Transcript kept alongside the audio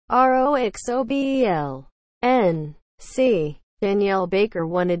Roxobel. N.C. Danielle Baker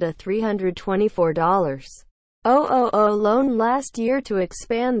wanted a $324,000 loan last year to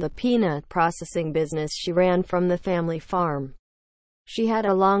expand the peanut processing business she ran from the family farm. She had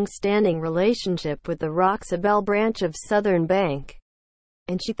a long-standing relationship with the Roxobel branch of Southern Bank,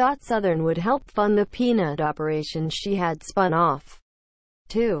 and she thought Southern would help fund the peanut operation she had spun off,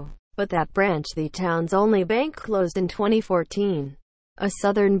 too. But that branch, the town's only bank, closed in 2014. A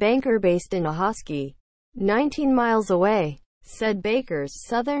Southern banker based in Ahoskie, 19 miles away, said Baker's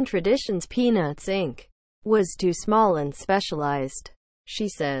Southern Traditions Peanuts Inc. was too small and specialized. She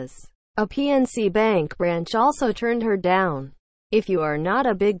says a PNC Bank branch also turned her down. If you are not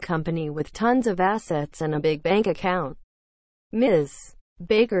a big company with tons of assets and a big bank account, Ms.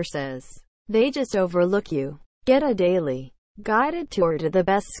 Baker says, they just overlook you. Get a daily guided tour to the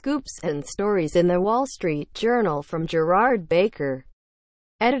best scoops and stories in the Wall Street Journal from Gerard Baker,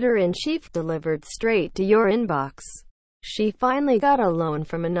 editor-in-chief, delivered straight to your inbox. She finally got a loan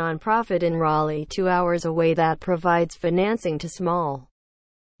from a nonprofit in Raleigh, 2 hours away, that provides financing to small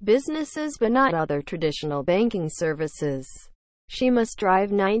businesses but not other traditional banking services. She must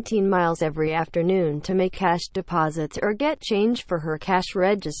drive 19 miles every afternoon to make cash deposits or get change for her cash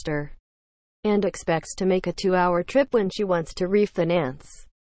register, and expects to make a 2-hour trip when she wants to refinance.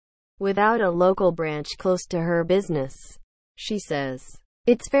 Without a local branch close to her business, she says,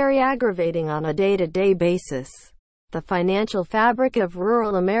 it's very aggravating on a day-to-day basis. The financial fabric of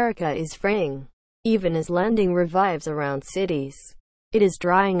rural America is fraying. Even as lending revives around cities, it is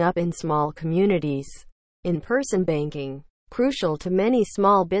drying up in small communities. In-person banking, crucial to many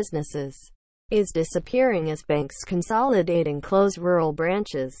small businesses, is disappearing as banks consolidate and close rural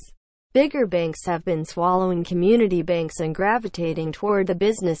branches. Bigger banks have been swallowing community banks and gravitating toward the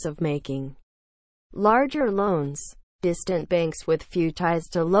business of making larger loans. Distant banks with few ties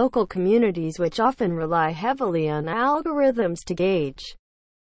to local communities, which often rely heavily on algorithms to gauge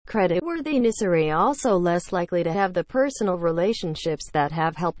creditworthiness, are also less likely to have the personal relationships that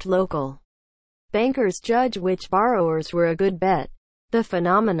have helped local bankers judge which borrowers were a good bet. The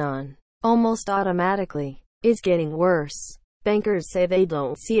phenomenon, almost automatically, is getting worse. Bankers say they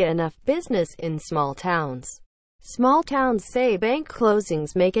don't see enough business in small towns. Small towns say bank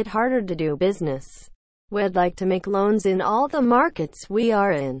closings make it harder to do business. We'd like to make loans in all the markets we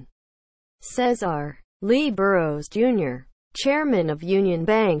are in, says R. Lee Burrows, Jr., chairman of Union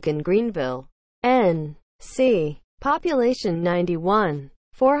Bank in Greenville, N.C. Population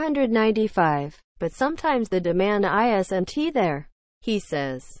 91,495, but sometimes the demand isn't there. He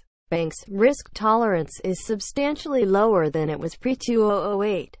says, banks' risk tolerance is substantially lower than it was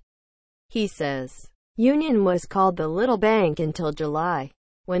pre-2008. He says, Union was called the little bank until July,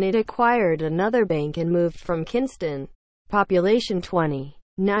 when it acquired another bank and moved from Kinston, population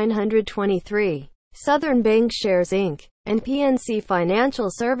 20,923, Southern Bancshares Inc., and PNC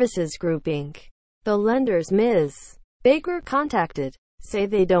Financial Services Group Inc. The lenders Ms. Baker contacted say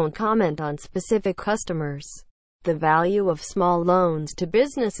they don't comment on specific customers. The value of small loans to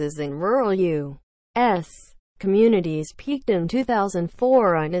businesses in rural U.S. communities peaked in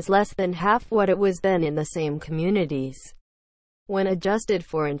 2004 and is less than half what it was then in the same communities, when adjusted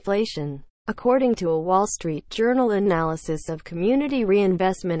for inflation, according to a Wall Street Journal analysis of Community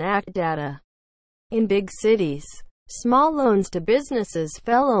Reinvestment Act data. In big cities, small loans to businesses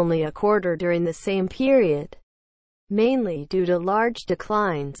fell only a quarter during the same period, mainly due to large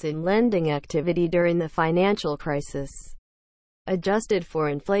declines in lending activity during the financial crisis. Adjusted for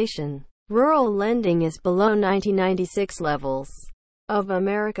inflation, rural lending is below 1996 levels. Of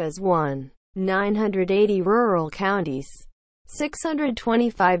America's 1,980 rural counties,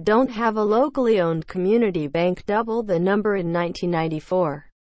 625 don't have a locally owned community bank, double the number in 1994.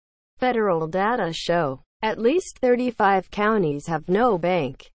 Federal data show at least 35 counties have no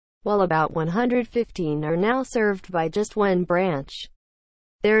bank, while about 115 are now served by just one branch.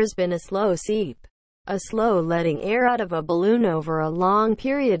 There's been a slow seep, a slow letting air out of a balloon over a long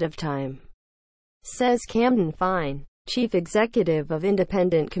period of time, says Camden Fine, chief executive of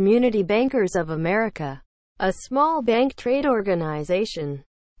Independent Community Bankers of America, a small bank trade organization.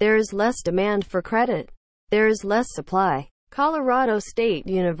 There's less demand for credit. There's less supply. Colorado State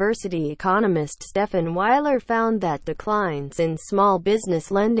University economist Stephen Weiler found that declines in small business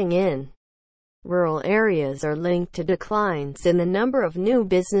lending in rural areas are linked to declines in the number of new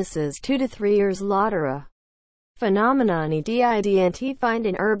businesses 2 to 3 years later, a phenomenon he didn't find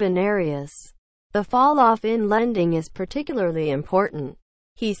in urban areas. The fall-off in lending is particularly important,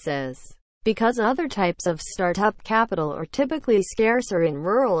 he says, because other types of startup capital are typically scarcer in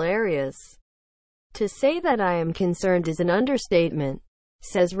rural areas. To say that I am concerned is an understatement,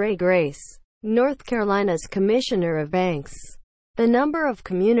 says Ray Grace, North Carolina's Commissioner of Banks. The number of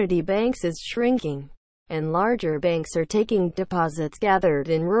community banks is shrinking, and larger banks are taking deposits gathered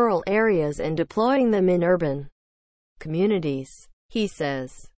in rural areas and deploying them in urban communities. He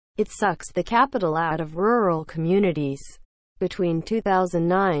says, it sucks the capital out of rural communities. Between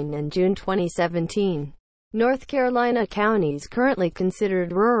 2009 and June 2017, North Carolina counties currently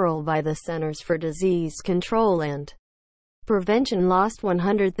considered rural by the Centers for Disease Control and Prevention lost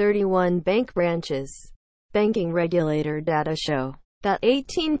 131 bank branches. Banking regulator data show that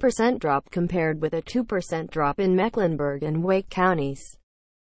 18% drop compared with a 2% drop in Mecklenburg and Wake counties,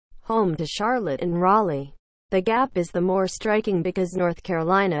 home to Charlotte and Raleigh. The gap is the more striking because North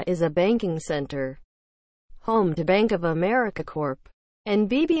Carolina is a banking center, home to Bank of America Corp. and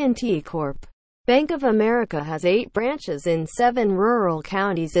BB&T Corp. Bank of America has 8 branches in 7 rural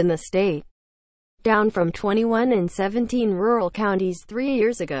counties in the state, down from 21 in 17 rural counties 3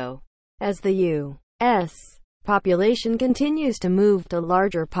 years ago. As the U.S. population continues to move to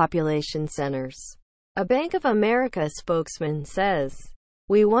larger population centers, a Bank of America spokesman says,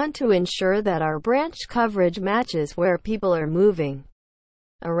 we want to ensure that our branch coverage matches where people are moving.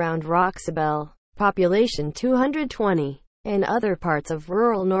 Around Roxobel, population 220, and other parts of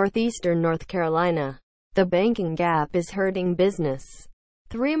rural northeastern North Carolina, the banking gap is hurting business.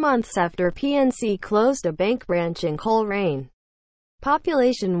 3 months after PNC closed a bank branch in Coleraine,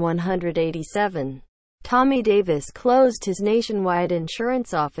 population 187, Tommy Davis closed his nationwide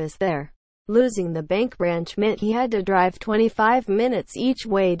insurance office there. Losing the bank branch meant he had to drive 25 minutes each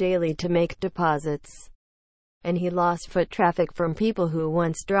way daily to make deposits, and he lost foot traffic from people who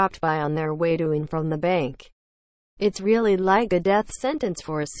once dropped by on their way to and from the bank. It's really like a death sentence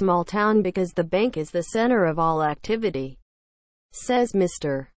for a small town because the bank is the center of all activity, says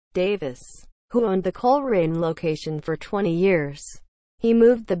Mr. Davis, who owned the Coleraine location for 20 years. He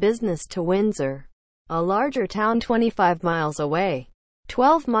moved the business to Windsor, a larger town 25 miles away,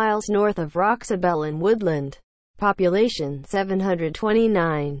 12 miles north of Roxobel in Woodland. Population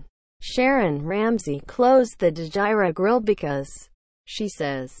 729. Sharon Ramsey closed the DeJira Grill because, she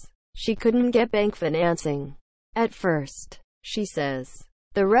says, she couldn't get bank financing. At first, she says,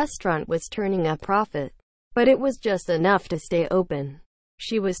 the restaurant was turning a profit, but it was just enough to stay open.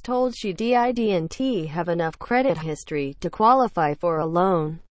 She was told she didn't have enough credit history to qualify for a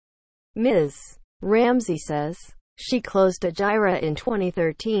loan. Ms. Ramsey says, she closed DeJira in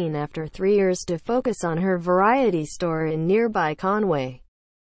 2013 after 3 years to focus on her variety store in nearby Conway,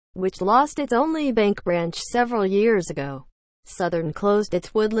 which lost its only bank branch several years ago. Southern closed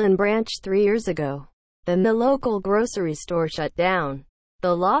its Woodland branch 3 years ago. Then the local grocery store shut down.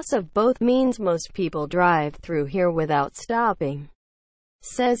 The loss of both means most people drive through here without stopping,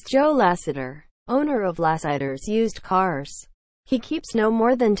 says Joe Lassiter, owner of Lassiter's Used Cars. He keeps no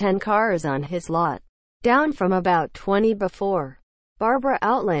more than 10 cars on his lot, down from about 20 before. Barbara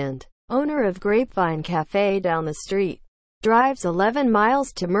Outland, owner of Grapevine Cafe down the street, drives 11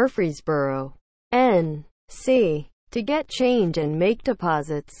 miles to Murfreesboro, NC, to get change and make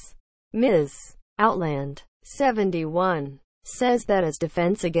deposits. Ms. Outland, 71, says that as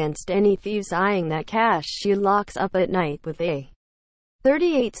defense against any thieves eyeing that cash, she locks up at night with a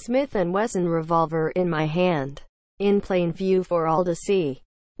 .38 Smith & Wesson revolver in my hand, in plain view for all to see.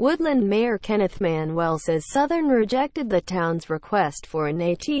 Woodland Mayor Kenneth Manuel says Southern rejected the town's request for an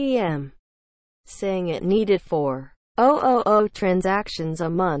ATM, saying it needed 4,000 transactions a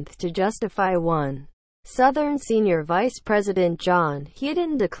month to justify one. Southern Senior Vice President John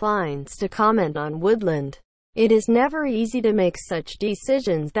Hedden declines to comment on Woodland. It is never easy to make such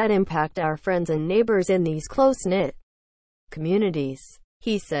decisions that impact our friends and neighbors in these close-knit communities,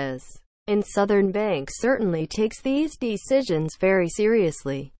 he says. And Southern Bank certainly takes these decisions very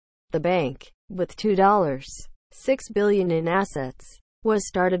seriously. The bank, with $2.6 billion in assets, was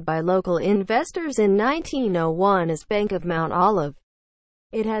started by local investors in 1901 as Bank of Mount Olive.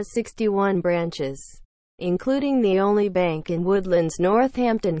 It has 61 branches, including the only bank in Woodland's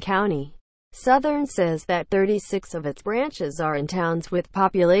Northampton County. Southern says that 36 of its branches are in towns with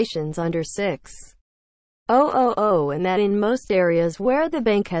populations under 6,000, and that in most areas where the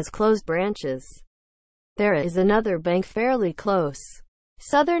bank has closed branches, there is another bank fairly close.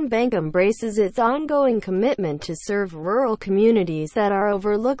 Southern Bank embraces its ongoing commitment to serve rural communities that are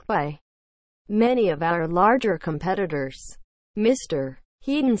overlooked by many of our larger competitors. Mr.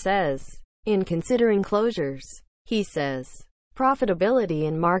 Hedden says, in considering closures, he says, profitability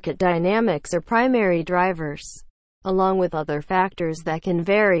and market dynamics are primary drivers, along with other factors that can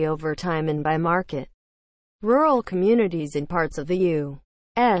vary over time and by market. Rural communities in parts of the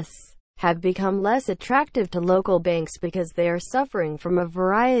U.S. have become less attractive to local banks because they are suffering from a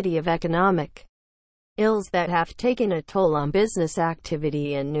variety of economic ills that have taken a toll on business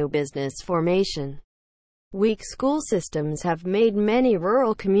activity and new business formation. Weak school systems have made many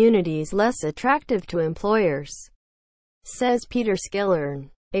rural communities less attractive to employers, says Peter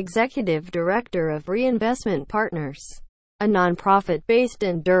Skillern, Executive Director of Reinvestment Partners, a nonprofit based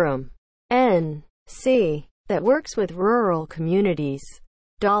in Durham, NC, that works with rural communities.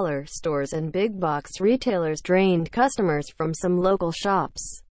 Dollar stores and big-box retailers drained customers from some local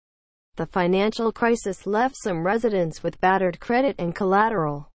shops. The financial crisis left some residents with battered credit and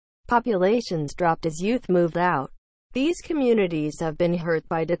collateral. Populations dropped as youth moved out. These communities have been hurt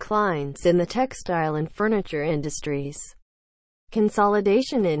by declines in the textile and furniture industries,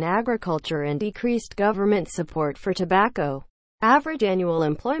 consolidation in agriculture, and decreased government support for tobacco. Average annual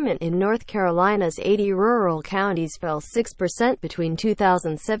employment in North Carolina's 80 rural counties fell 6% between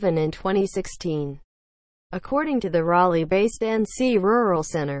 2007 and 2016, according to the Raleigh-based NC Rural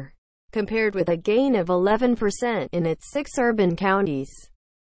Center, compared with a gain of 11% in its 6 urban counties.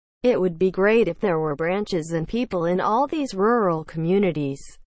 It would be great if there were branches and people in all these rural communities,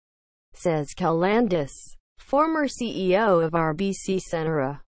 says Kel Landis, former CEO of RBC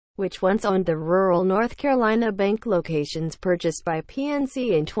Centera, which once owned the rural North Carolina bank locations purchased by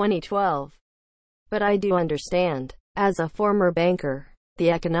PNC in 2012. But I do understand, as a former banker,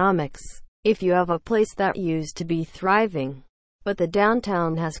 the economics. If you have a place that used to be thriving, but the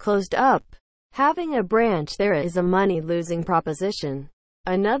downtown has closed up, having a branch there is a money-losing proposition.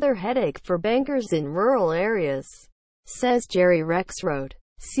 Another headache for bankers in rural areas, says Jerry Rexroad,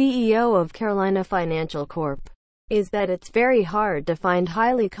 CEO of Carolina Financial Corp., is that it's very hard to find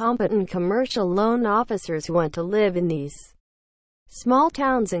highly competent commercial loan officers who want to live in these small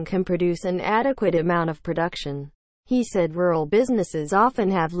towns and can produce an adequate amount of production. He said rural businesses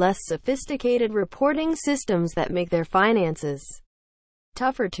often have less sophisticated reporting systems that make their finances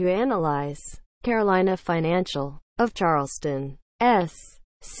tougher to analyze. Carolina Financial, of Charleston,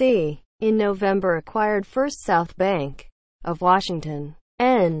 S.C., in November acquired First South Bank, of Washington,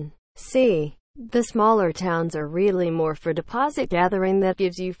 N.C. The smaller towns are really more for deposit gathering that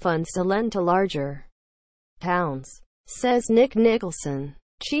gives you funds to lend to larger towns, says Nick Nicholson,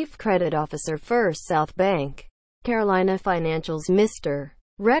 Chief Credit Officer, First South Bank. Carolina Financial's Mr.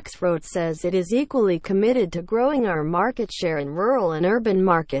 Rexroad says it is equally committed to growing our market share in rural and urban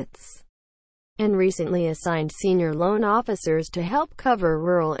markets, and recently assigned senior loan officers to help cover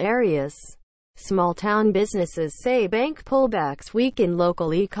rural areas. Small-town businesses say bank pullbacks weaken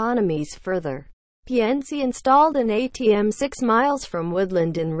local economies further. PNC installed an ATM 6 miles from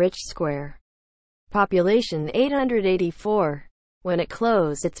Woodland in Rich Square, population 884, when it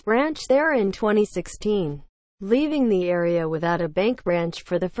closed its branch there in 2016, leaving the area without a bank branch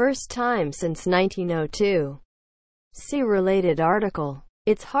for the first time since 1902. See related article.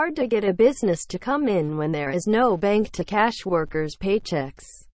 It's hard to get a business to come in when there is no bank to cash workers' paychecks,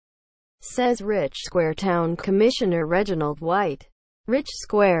 says Rich Square Town Commissioner Reginald White. Rich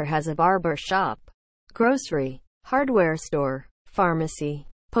Square has a barber shop, grocery, hardware store, pharmacy,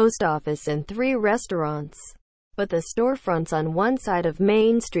 post office, and 3 restaurants, but the storefronts on one side of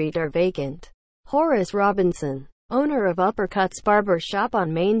Main Street are vacant. Horace Robinson, owner of Uppercuts Barber Shop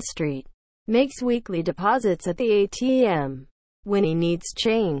on Main Street, makes weekly deposits at the ATM. When he needs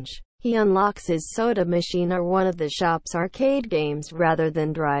change, he unlocks his soda machine or one of the shop's arcade games rather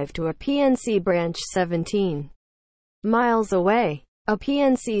than drive to a PNC branch 17 miles away. A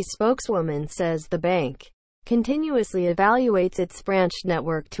PNC spokeswoman says the bank continuously evaluates its branch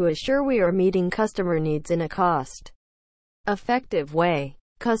network to assure we are meeting customer needs in a cost-effective way.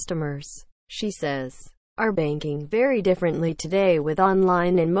 Customers, she says, are banking very differently today with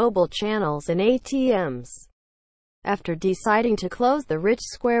online and mobile channels and ATMs. After deciding to close the Rich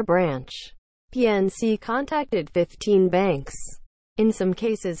Square branch, PNC contacted 15 banks, in some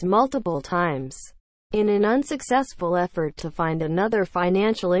cases multiple times, in an unsuccessful effort to find another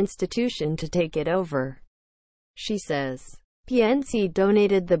financial institution to take it over. She says, PNC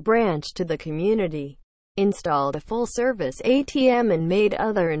donated the branch to the community, installed a full-service ATM, and made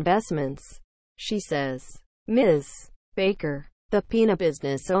other investments. She says, Ms. Baker, the peanut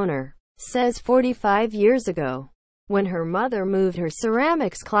business owner, says 45 years ago, when her mother moved her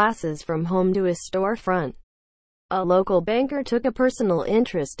ceramics classes from home to a storefront, a local banker took a personal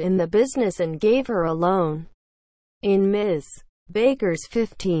interest in the business and gave her a loan. In Ms. Baker's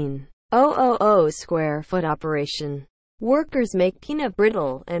 15,000 square foot operation, workers make peanut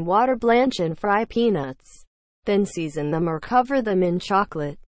brittle and water blanch and fry peanuts, then season them or cover them in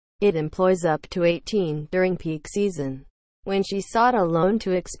chocolate. It employs up to 18 during peak season. When she sought a loan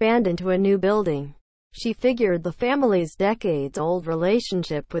to expand into a new building, she figured the family's decades-old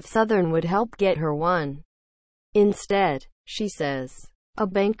relationship with Southern would help get her one. Instead, she says, a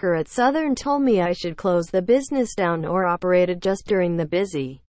banker at Southern told me I should close the business down or operate it just during the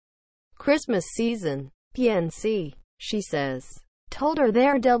busy Christmas season. PNC, she says, told her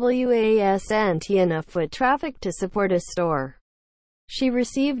there wasn't enough foot traffic to support a store. She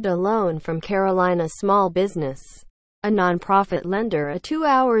received a loan from Carolina Small Business, a nonprofit lender a 2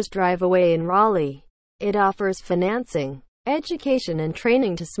 hours drive away in Raleigh. It offers financing, education and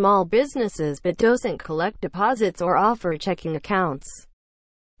training to small businesses but doesn't collect deposits or offer checking accounts,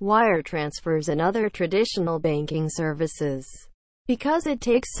 wire transfers and other traditional banking services. Because it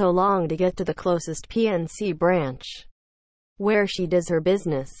takes so long to get to the closest PNC branch where she does her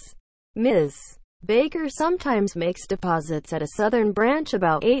business, Ms. Baker sometimes makes deposits at a Southern branch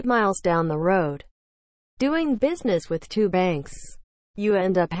about 8 miles down the road. Doing business with two banks, you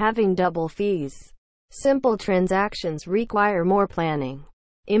end up having double fees. Simple transactions require more planning.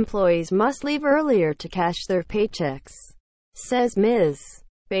 Employees must leave earlier to cash their paychecks, says Ms.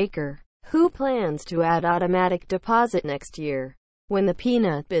 Baker, who plans to add automatic deposit next year when the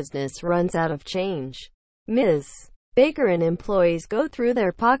peanut business runs out of change. Ms. Baker and employees go through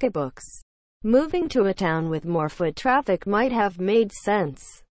their pocketbooks. Moving to a town with more foot traffic might have made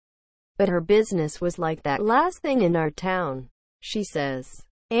sense, but her business was like that last thing in our town, she says.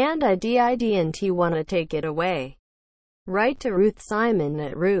 And I didn't want to take it away. Write to Ruth Simon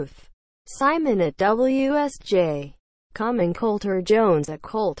at Ruth Simon at WSJ.com and Coulter Jones at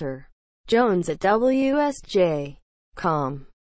Coulter Jones at WSJ.com.